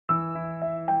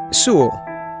Sewell,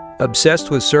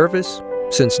 obsessed with service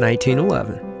since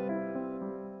 1911.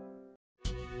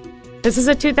 This is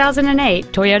a 2008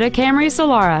 Toyota Camry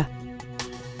Solara.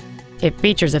 It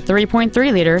features a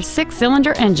 3.3-liter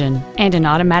 6-cylinder engine and an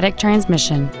automatic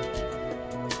transmission.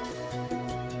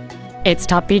 Its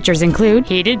top features include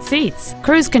heated seats,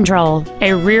 cruise control,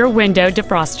 a rear window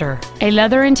defroster, a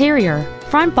leather interior,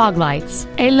 front fog lights,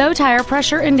 a low tire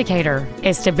pressure indicator,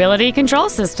 a stability control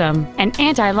system, an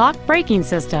anti-lock braking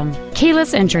system,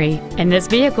 keyless entry, and this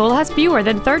vehicle has fewer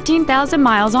than 13,000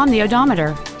 miles on the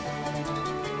odometer.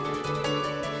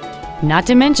 Not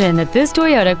to mention that this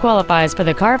Toyota qualifies for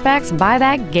the Carfax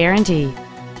buyback guarantee.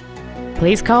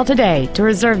 Please call today to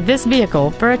reserve this vehicle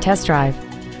for a test drive.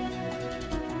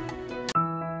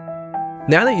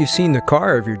 Now that you've seen the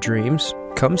car of your dreams,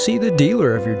 come see the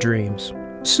dealer of your dreams.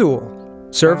 Sewell.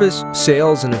 Service,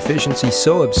 sales, and efficiency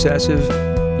so obsessive,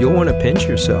 you'll want to pinch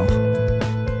yourself.